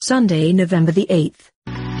Sunday, November the 8th.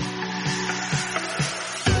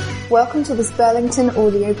 Welcome to this Burlington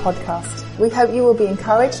audio podcast. We hope you will be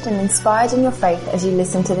encouraged and inspired in your faith as you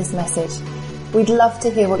listen to this message. We'd love to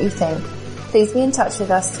hear what you think. Please be in touch with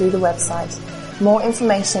us through the website. More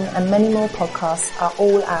information and many more podcasts are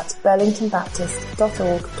all at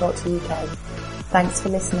burlingtonbaptist.org.uk. Thanks for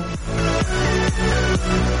listening.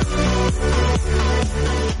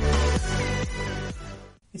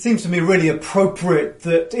 It seems to me really appropriate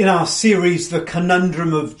that in our series, The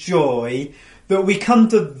Conundrum of Joy, that we come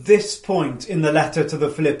to this point in the letter to the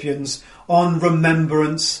Philippians on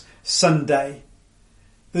Remembrance Sunday.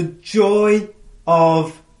 The joy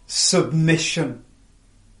of submission.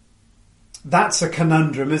 That's a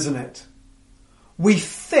conundrum, isn't it? We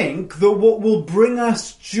think that what will bring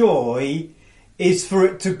us joy is for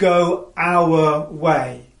it to go our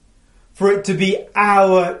way, for it to be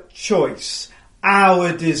our choice,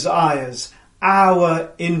 our desires, our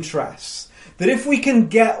interests. That if we can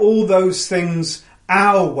get all those things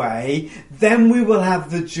our way, then we will have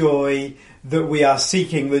the joy that we are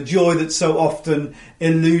seeking, the joy that so often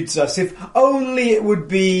eludes us. If only it would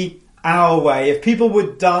be our way, if people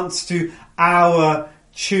would dance to our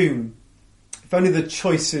tune, if only the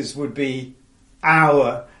choices would be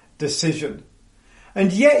our decision.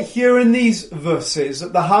 And yet here in these verses,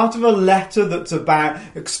 at the heart of a letter that's about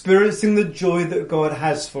experiencing the joy that God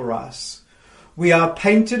has for us, we are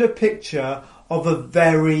painted a picture of a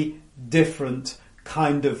very different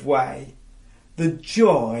kind of way. The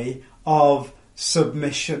joy of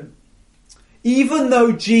submission. Even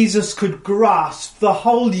though Jesus could grasp the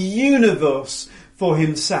whole universe for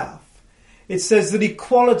himself, it says that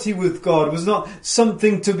equality with God was not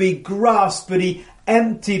something to be grasped, but he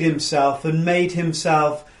emptied himself and made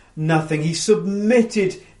himself nothing. He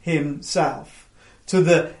submitted himself to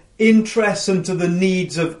the interests and to the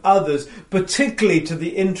needs of others, particularly to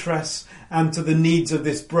the interests and to the needs of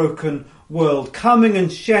this broken world, coming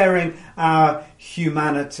and sharing our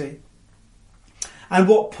humanity. And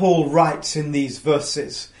what Paul writes in these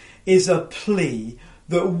verses is a plea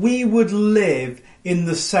that we would live in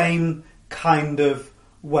the same kind of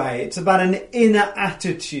way. It's about an inner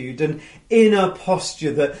attitude, an inner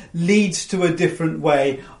posture that leads to a different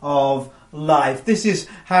way of life. This is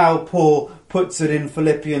how Paul puts it in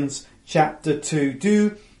Philippians chapter 2.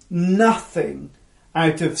 Do nothing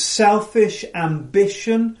out of selfish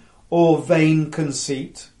ambition or vain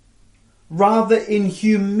conceit. Rather, in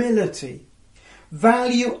humility,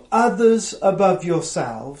 value others above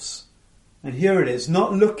yourselves. And here it is,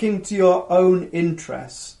 not looking to your own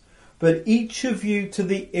interests, but each of you to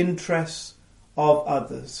the interests of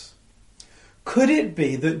others. Could it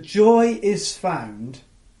be that joy is found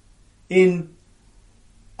in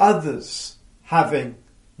others having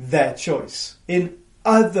their choice, in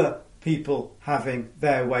other people having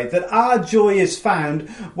their way? That our joy is found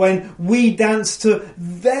when we dance to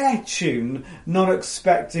their tune, not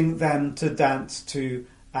expecting them to dance to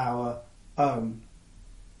our own.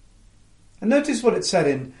 And notice what it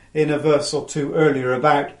said in a verse or two earlier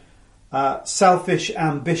about selfish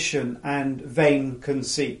ambition and vain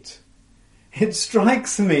conceit. It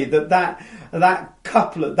strikes me that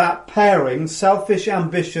couplet, that pairing, selfish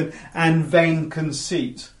ambition and vain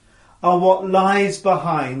conceit, are what lies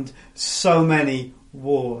behind so many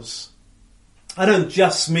wars. I don't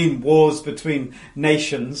just mean wars between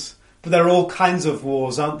nations, but there are all kinds of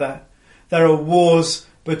wars, aren't there? There are wars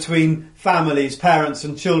between families, parents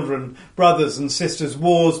and children, brothers and sisters,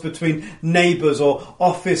 wars between neighbours or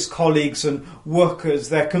office colleagues and workers.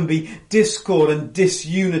 There can be discord and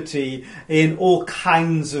disunity in all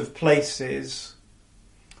kinds of places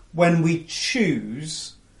when we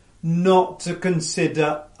choose not to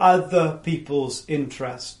consider other people's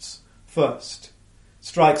interests first. It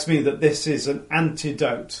strikes me that this is an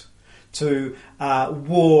antidote to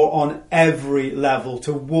war on every level,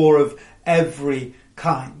 to war of every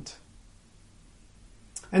kind.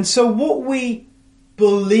 And so what we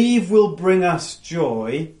believe will bring us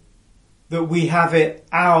joy, that we have it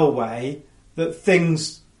our way, that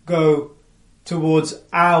things go towards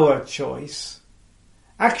our choice,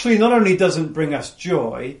 actually not only doesn't bring us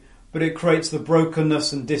joy, but it creates the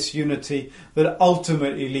brokenness and disunity that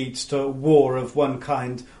ultimately leads to war of one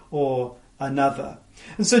kind or another.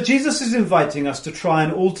 And so Jesus is inviting us to try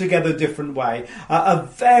an altogether different way, a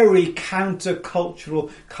very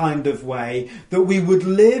countercultural kind of way, that we would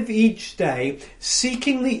live each day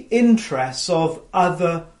seeking the interests of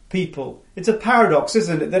other people. It's a paradox,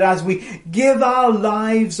 isn't it, that as we give our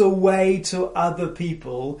lives away to other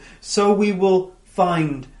people, so we will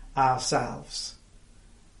find ourselves.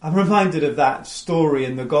 I'm reminded of that story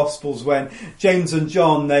in the Gospels when James and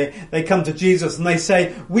John, they come to Jesus and they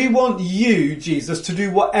say, we want you, Jesus, to do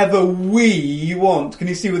whatever we want. Can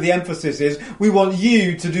you see what the emphasis is? We want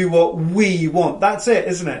you to do what we want. That's it,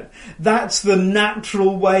 isn't it? That's the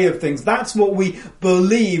natural way of things. That's what we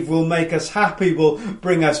believe will make us happy, will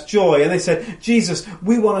bring us joy. And they said, Jesus,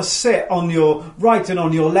 we want to sit on your right and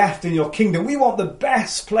on your left in your kingdom. We want the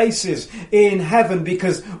best places in heaven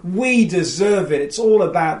because we deserve it. It's all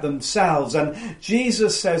about themselves. And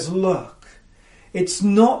Jesus says, look, it's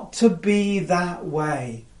not to be that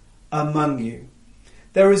way among you.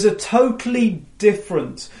 There is a totally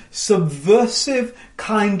different, subversive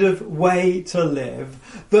kind of way to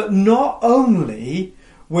live that not only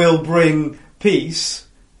will bring peace,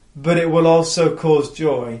 but it will also cause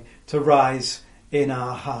joy to rise in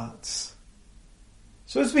our hearts.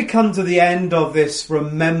 So as we come to the end of this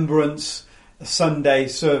Remembrance Sunday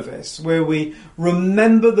service, where we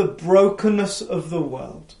remember the brokenness of the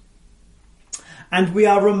world, and we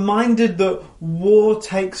are reminded that war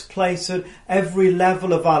takes place at every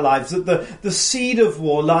level of our lives, that the seed of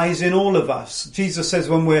war lies in all of us. Jesus says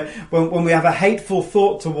when we have a hateful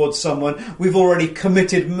thought towards someone, we've already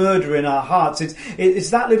committed murder in our hearts.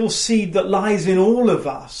 It's that little seed that lies in all of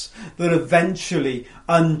us that eventually,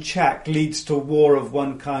 unchecked, leads to war of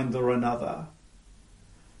one kind or another.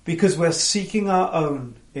 Because we're seeking our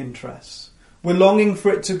own interests. We're longing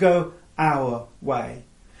for it to go our way.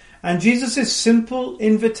 And Jesus' simple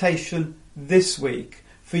invitation this week,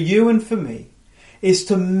 for you and for me, is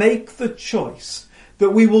to make the choice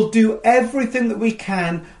that we will do everything that we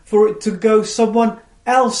can for it to go someone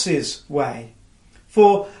else's way.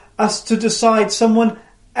 For us to decide someone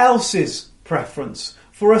else's preference.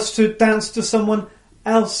 For us to dance to someone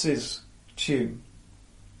else's tune.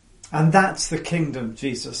 And that's the kingdom,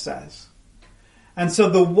 Jesus says. And so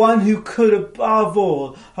the one who could above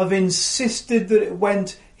all have insisted that it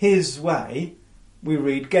went his way, we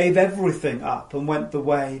read, gave everything up and went the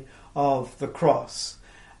way of the cross.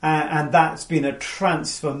 And that's been a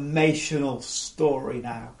transformational story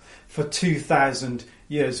now for 2,000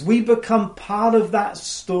 years. We become part of that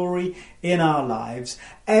story in our lives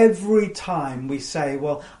every time we say,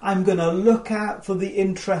 well, I'm going to look out for the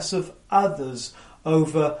interests of others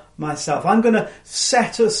over myself. I'm going to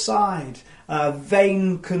set aside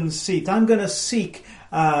vain conceit. I'm going to seek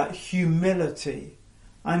humility.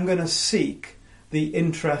 I'm going to seek the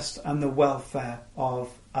interest and the welfare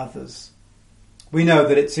of others. We know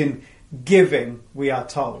that it's in giving, we are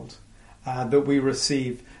told, that we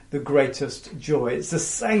receive the greatest joy. It's the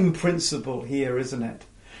same principle here, isn't it?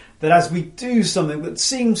 That as we do something that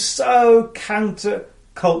seems so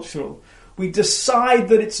counter-cultural, we decide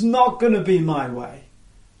that it's not going to be my way.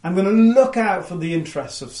 I'm going to look out for the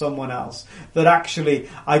interests of someone else. That actually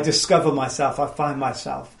I discover myself, I find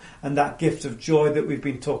myself, and that gift of joy that we've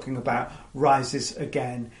been talking about rises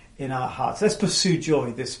again in our hearts. Let's pursue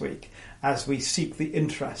joy this week as we seek the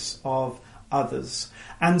interests of others.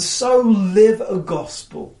 And so live a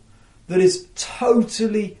gospel that is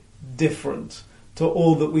totally different to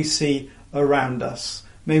all that we see around us.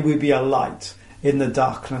 May we be a light in the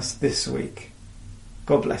darkness this week.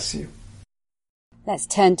 God bless you. Let's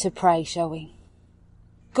turn to pray, shall we?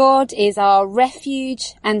 God is our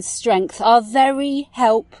refuge and strength, our very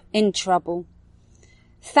help in trouble.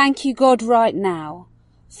 Thank you, God, right now,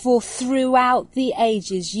 for throughout the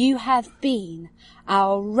ages you have been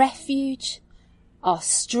our refuge, our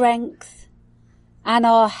strength, and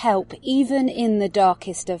our help, even in the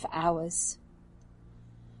darkest of hours.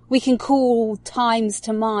 We can call times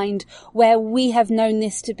to mind where we have known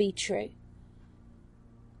this to be true.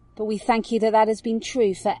 But we thank you that that has been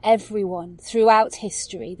true for everyone throughout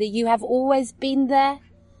history, that you have always been there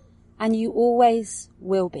and you always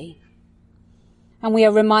will be. And we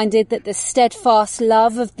are reminded that the steadfast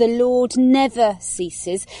love of the Lord never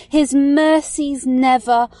ceases. His mercies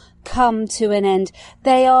never come to an end.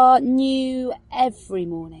 They are new every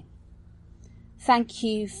morning. Thank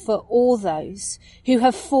you for all those who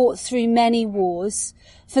have fought through many wars,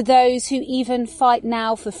 for those who even fight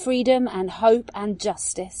now for freedom and hope and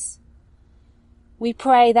justice. We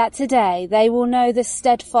pray that today they will know the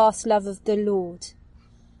steadfast love of the Lord,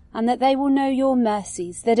 and that they will know your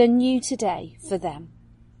mercies that are new today for them.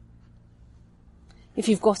 If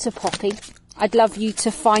you've got a poppy, I'd love you to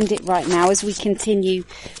find it right now as we continue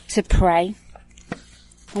to pray.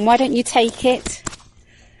 And why don't you take it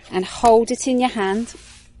and hold it in your hand.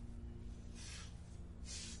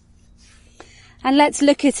 And let's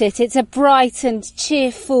look at it. It's a bright and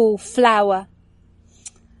cheerful flower.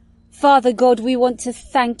 Father God, we want to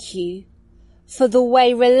thank you for the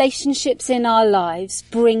way relationships in our lives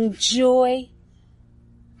bring joy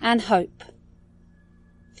and hope.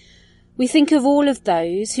 We think of all of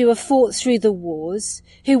those who have fought through the wars,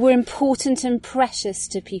 who were important and precious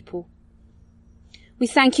to people. We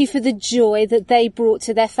thank you for the joy that they brought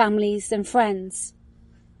to their families and friends.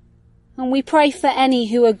 And we pray for any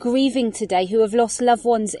who are grieving today, who have lost loved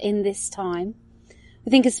ones in this time. We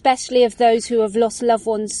think especially of those who have lost loved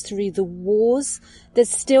ones through the wars that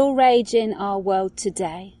still rage in our world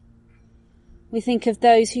today. We think of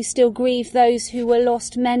those who still grieve those who were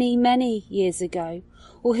lost many, many years ago,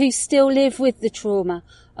 or who still live with the trauma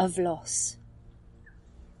of loss.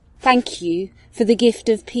 Thank you for the gift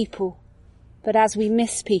of people, but as we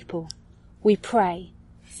miss people, we pray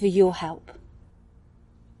for your help.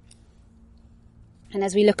 And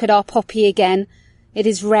as we look at our poppy again, it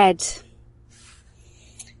is red.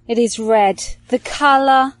 It is red, the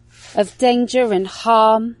colour of danger and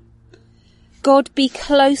harm. God, be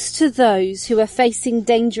close to those who are facing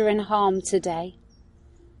danger and harm today.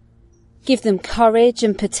 Give them courage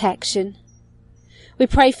and protection. We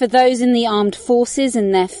pray for those in the armed forces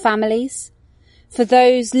and their families, for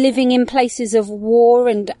those living in places of war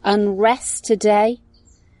and unrest today.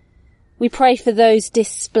 We pray for those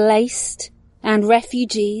displaced and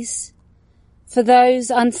refugees, for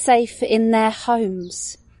those unsafe in their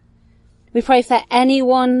homes. We pray for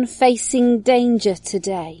anyone facing danger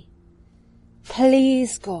today.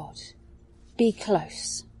 Please, God, be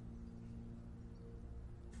close.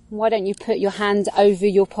 Why don't you put your hand over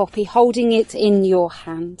your poppy, holding it in your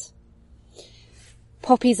hand?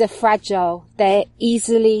 Poppies are fragile. They're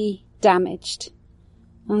easily damaged.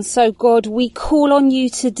 And so, God, we call on you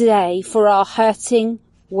today for our hurting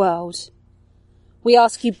world. We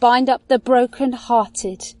ask you bind up the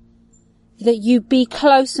broken-hearted, that you be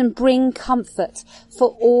close and bring comfort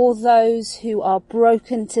for all those who are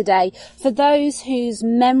broken today, for those whose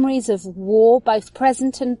memories of war, both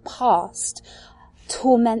present and past,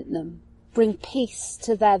 torment them, bring peace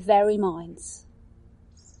to their very minds.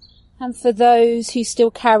 And for those who still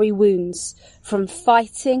carry wounds from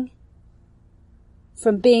fighting,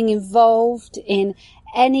 from being involved in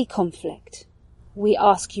any conflict, we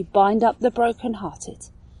ask you bind up the broken-hearted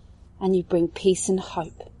and you bring peace and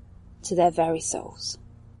hope to their very souls.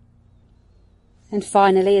 And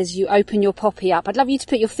finally, as you open your poppy up, I'd love you to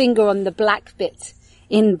put your finger on the black bit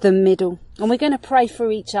in the middle, and we're going to pray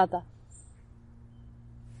for each other.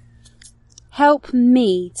 Help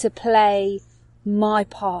me to play my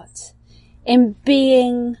part in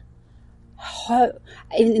being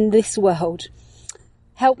in this world.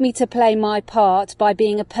 Help me to play my part by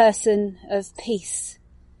being a person of peace.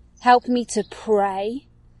 Help me to pray,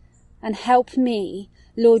 and help me,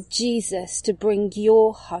 Lord Jesus, to bring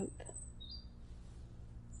your hope.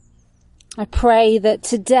 I pray that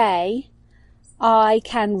today I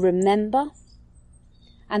can remember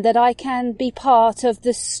and that I can be part of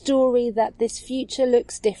the story that this future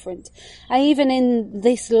looks different. And even in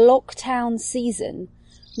this lockdown season,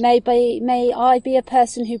 may I be a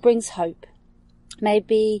person who brings hope. May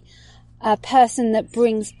be a person that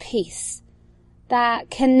brings peace,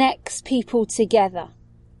 that connects people together.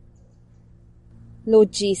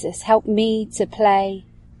 Lord Jesus, help me to play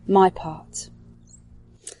my part.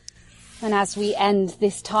 And as we end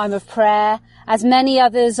this time of prayer, as many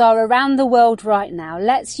others are around the world right now,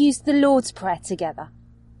 let's use the Lord's Prayer together.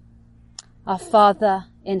 Our Father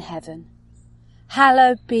in heaven,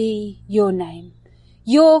 hallowed be your name.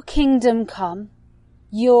 Your kingdom come,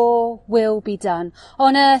 your will be done,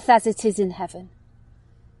 on earth as it is in heaven.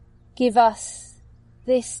 Give us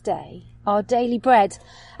this day our daily bread,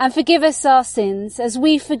 and forgive us our sins as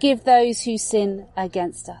we forgive those who sin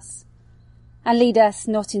against us. And lead us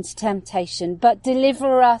not into temptation, but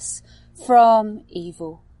deliver us from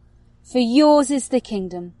evil. For yours is the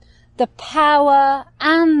kingdom, the power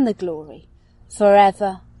and the glory,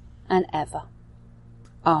 forever and ever.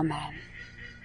 Amen.